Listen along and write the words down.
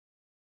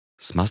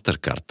С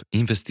MasterCard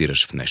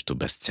инвестираш в нещо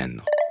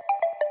безценно.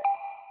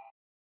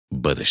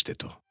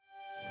 Бъдещето.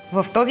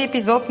 В този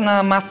епизод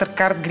на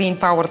MasterCard Green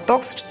Power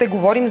Talks ще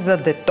говорим за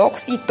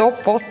детокс и то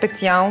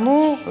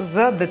по-специално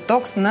за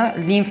детокс на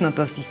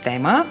лимфната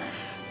система.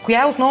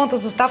 Коя е основната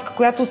съставка,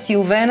 която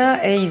Силвена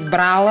е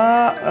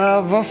избрала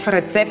в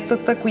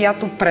рецептата,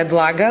 която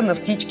предлага на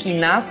всички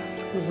нас,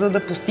 за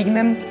да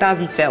постигнем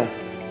тази цел?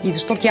 И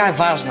защо тя е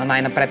важна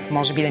най-напред?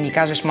 Може би да ни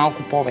кажеш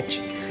малко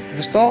повече.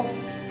 Защо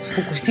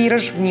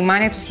фокусираш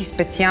вниманието си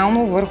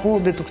специално върху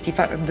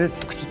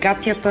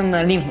детоксикацията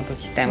на лимфната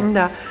система?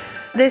 Да.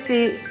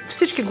 Деси,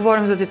 всички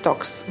говорим за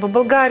детокс. В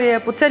България,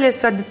 по целия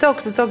свят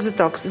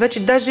детокс. Вече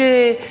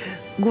даже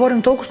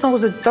говорим толкова много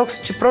за детокс,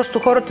 че просто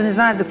хората не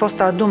знаят за какво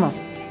става дума.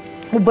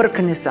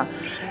 Объркани са.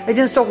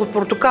 Един сок от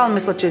портокал,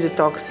 мисля, че е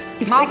детокс.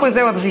 Малко е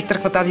взела да се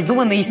изтръква тази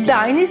дума, наистина.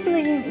 Да, и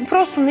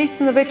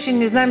наистина вече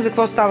не знаем за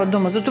какво става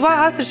дума. Затова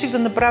аз реших да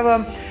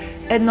направя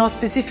едно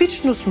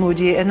специфично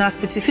смуди, една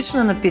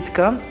специфична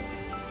напитка,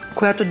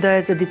 която да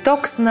е за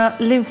детокс на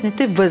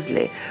лимфните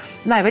възли.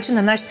 Най-вече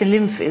на нашите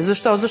лимфи.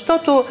 Защо?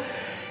 Защото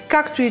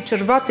както и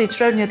червата и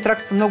чревния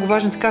тракт са много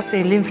важни, така са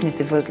и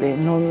лимфните възли.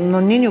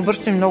 Но ние не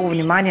обръщаме много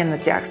внимание на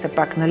тях все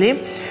пак,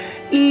 нали?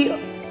 И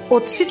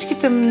от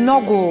всичките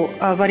много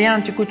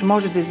варианти, които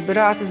може да избера,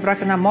 аз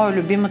избрах една моя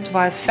любима,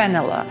 това е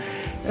фенела.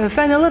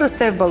 Фенела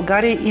расте в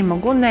България, има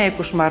го, не е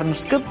кошмарно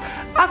скъп.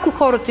 Ако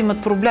хората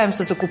имат проблем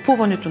с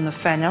закупуването на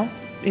фенел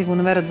и го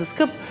намерят за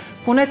скъп,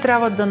 поне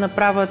трябва да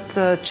направят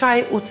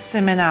чай от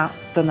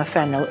семената на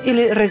фенел.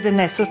 Или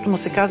резене, също му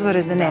се казва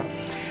резене.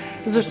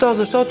 Защо?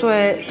 Защото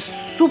е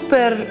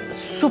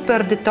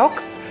супер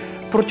детокс,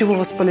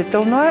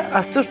 противовъзпалително е,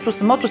 а също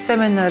самото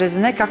семе на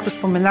резене, както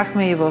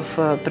споменахме и в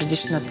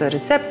предишната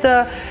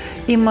рецепта,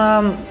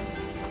 има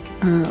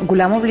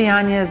голямо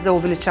влияние за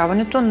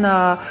увеличаването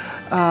на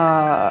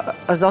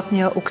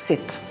азотния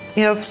оксид.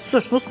 И е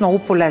всъщност много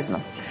полезно.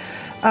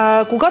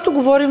 Когато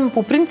говорим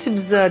по принцип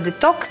за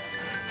детокс,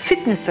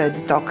 фитнеса е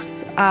детокс,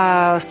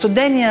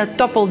 студения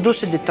топъл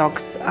душ е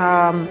детокс,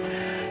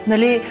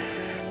 нали,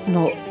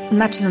 но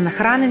начина на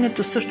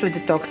храненето също е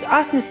детокс.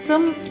 Аз не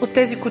съм от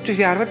тези, които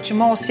вярват, че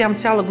мога да си ям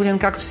цяла година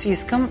както си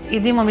искам и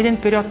да имам един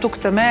период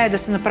тук-таме да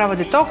се направя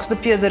детокс, да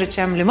пия, да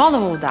речем,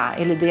 лимонова вода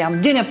или да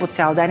ям диня по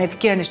цял ден и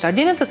такива неща.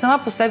 Динята сама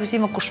по себе си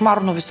има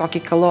кошмарно високи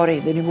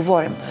калории, да не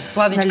говорим.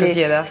 Сладичка нали?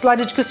 си е, да.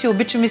 Сладичка си,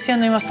 обичам и си,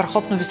 но има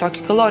страхотно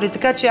високи калории.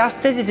 Така че аз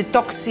тези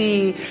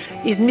детокси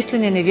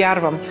измислени не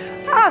вярвам.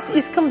 Аз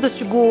искам да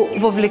си го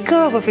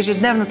въвлека в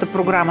ежедневната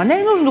програма. Не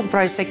е нужно да го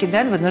правиш всеки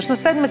ден, веднъж на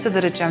седмица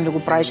да речем да го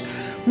правиш.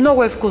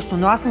 Много е вкусно,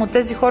 но аз съм от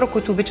тези хора,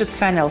 които обичат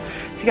фенел.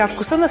 Сега,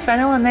 вкуса на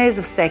фенела не е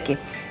за всеки.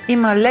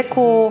 Има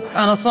леко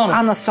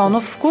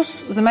анасонов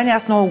вкус. За мен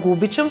аз много го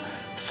обичам.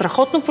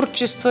 Страхотно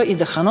прочиства и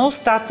дъха на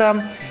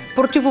устата.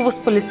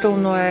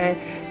 Противовъзпалително е,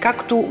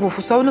 както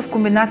особено в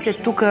комбинация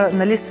тук,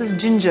 нали, с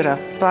джинджера.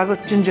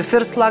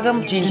 Джинджефир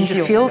слагам,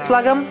 джинджефил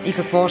слагам. И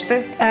какво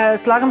още?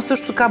 Слагам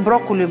също така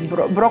броколи.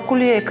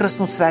 Броколи е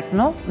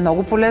красноцветно,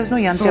 много полезно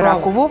и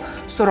антираково.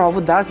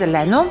 Сурово, да,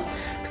 зелено.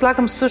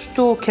 Слагам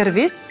също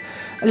кервис,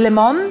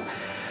 лимон,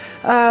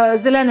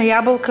 зелена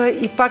ябълка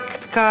и пак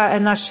така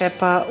една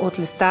шепа от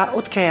листа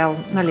от кейл.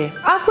 Нали.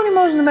 Ако не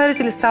може да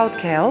намерите листа от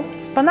кейл,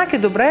 спанак е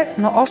добре,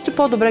 но още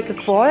по-добре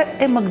какво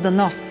е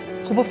магданоз.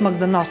 Хубав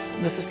магданоз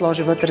да се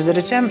сложи вътре, да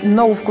речем.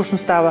 Много вкусно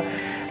става.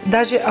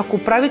 Даже ако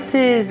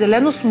правите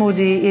зелено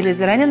смуди или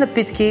зелени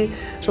напитки,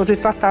 защото и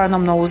това става едно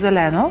много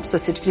зелено, с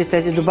всички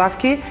тези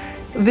добавки,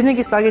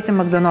 винаги слагайте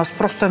магданоз.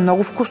 Просто е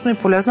много вкусно и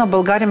полезно. А в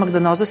България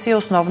магданоза си е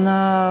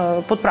основна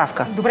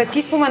подправка. Добре,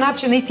 ти спомена,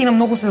 че наистина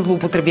много се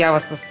злоупотребява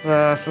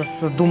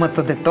с думата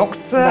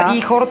детокс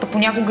и хората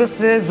понякога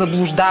се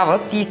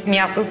заблуждават и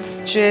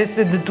смятат, че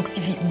се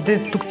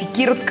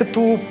детоксикират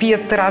като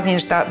пият разни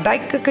неща.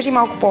 Кажи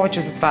малко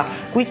повече за това.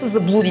 Кои са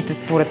заблудите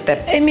според теб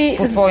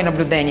по свои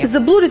наблюдения?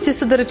 Заблудите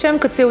са, да речем,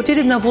 като се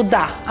отиде на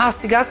вода. Аз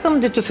сега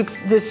съм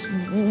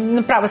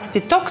направя си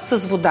детокс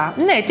с вода.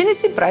 Не, ти не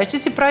си правиш, ти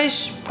си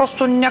правиш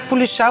просто някакво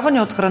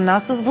лишаване от храна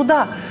с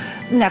вода.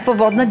 Някаква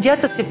водна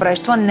диета си правиш.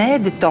 Това не е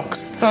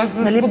детокс. Тоест,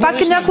 да нали,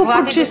 пак е някакво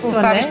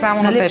прочистване.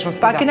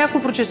 Пак е някакво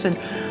прочистване.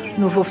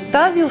 Но в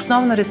тази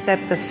основна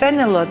рецепта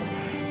фенелът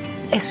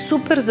е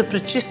супер за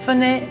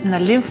пречистване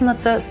на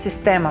лимфната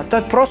система.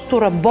 Той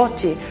просто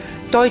работи.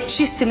 Той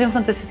чисти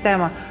лимфната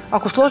система.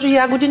 Ако сложи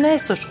ягоди, не е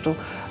същото.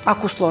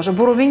 Ако сложа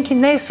боровинки,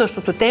 не е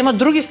същото. Те имат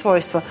други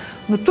свойства.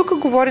 Но тук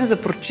говорим за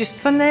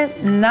прочистване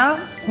на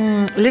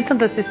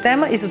лимфната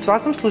система и затова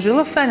съм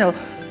сложила фенел.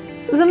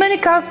 За мен,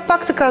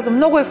 пак да казвам,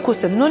 много е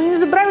вкусен. Но не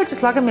забравяй, че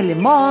слагаме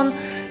лимон,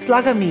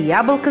 слагам и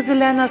ябълка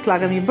зелена,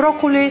 слагам и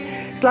броколи,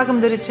 слагам,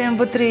 да речем,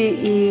 вътре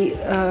и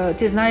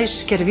ти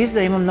знаеш,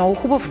 кервиза. Има много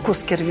хубав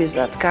вкус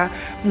кервиза. Така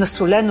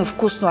насолено,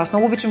 вкусно. Аз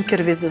много обичам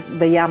кервиза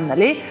да ям,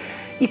 нали?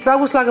 И това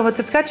го слага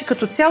вътре, така че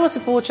като цяло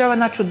се получава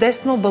една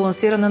чудесно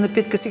балансирана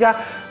напитка. Сега,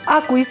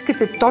 ако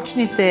искате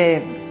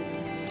точните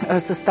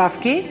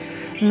съставки,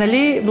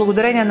 нали,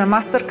 благодарение на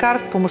MasterCard,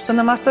 помощта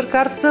на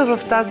MasterCard са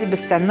в тази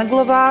безценна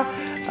глава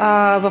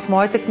в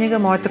моята книга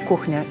 «Моята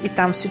кухня». И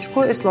там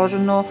всичко е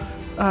сложено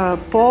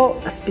по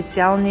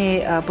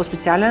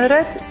специален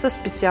ред с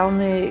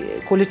специални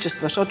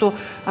количества. Защото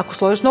ако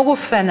сложиш много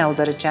фенел,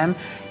 да речем,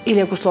 или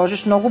ако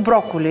сложиш много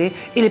броколи,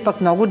 или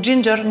пък много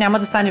джинджер, няма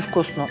да стане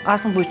вкусно.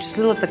 Аз съм го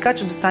изчислила така,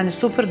 че да стане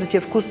супер, да ти е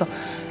вкусно.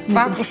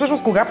 Това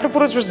всъщност кога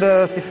препоръчваш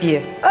да се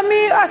пие?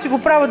 Аз си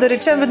го правя, да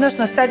речем, веднъж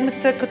на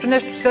седмица, като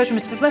нещо свежо.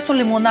 Вместо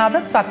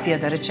лимонада, това пия,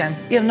 да речем.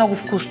 И е много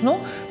вкусно.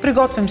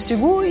 Приготвям си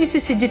го и си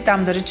седи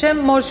там, да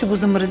речем. Може да си го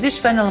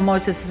замразиш, фенела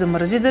може да се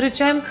замрази, да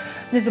речем.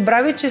 Не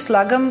забравяй, че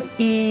слагам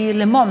и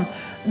лимон.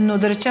 Но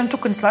да речем,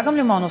 тук не слагам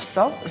лимонов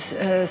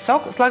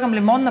сок, слагам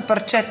лимон на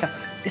парчета.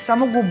 И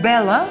само го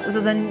бела,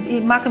 за да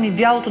махам и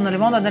бялото на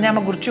лимона, да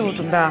няма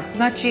горчивото. Да.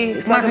 Значи,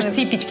 махаш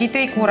ципичките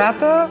и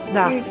кората.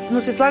 Да,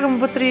 но си слагам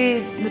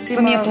вътре да си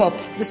самия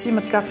плод. Да си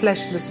има така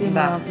флеш, да си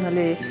има,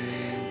 нали,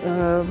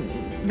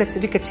 деца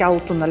вика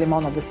тялото на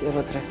лимона да си е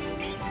вътре.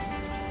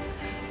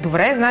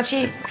 Добре,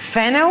 значи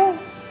фенел,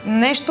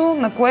 нещо,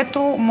 на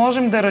което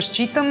можем да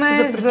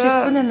разчитаме за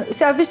пречистване.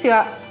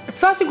 Сега,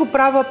 това си го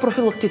правя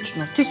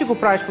профилактично. Ти си го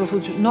правиш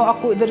профилактично. Но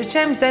ако, да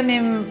речем,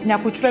 вземем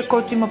някой човек,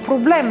 който има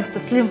проблем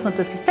с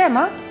лимфната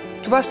система,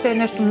 това ще е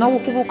нещо много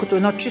хубаво, като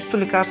едно чисто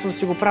лекарство да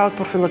си го правят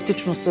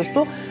профилактично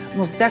също,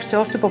 но за тях ще е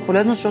още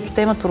по-полезно, защото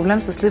те имат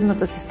проблем с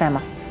лимфната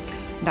система.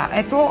 Да,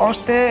 ето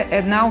още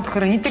една от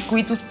храните,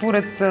 които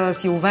според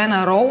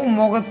Силвена Роу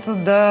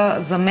могат да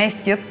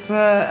заместят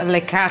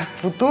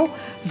лекарството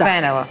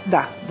фенела.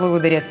 Да.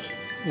 Благодаря ти.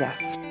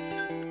 Yes.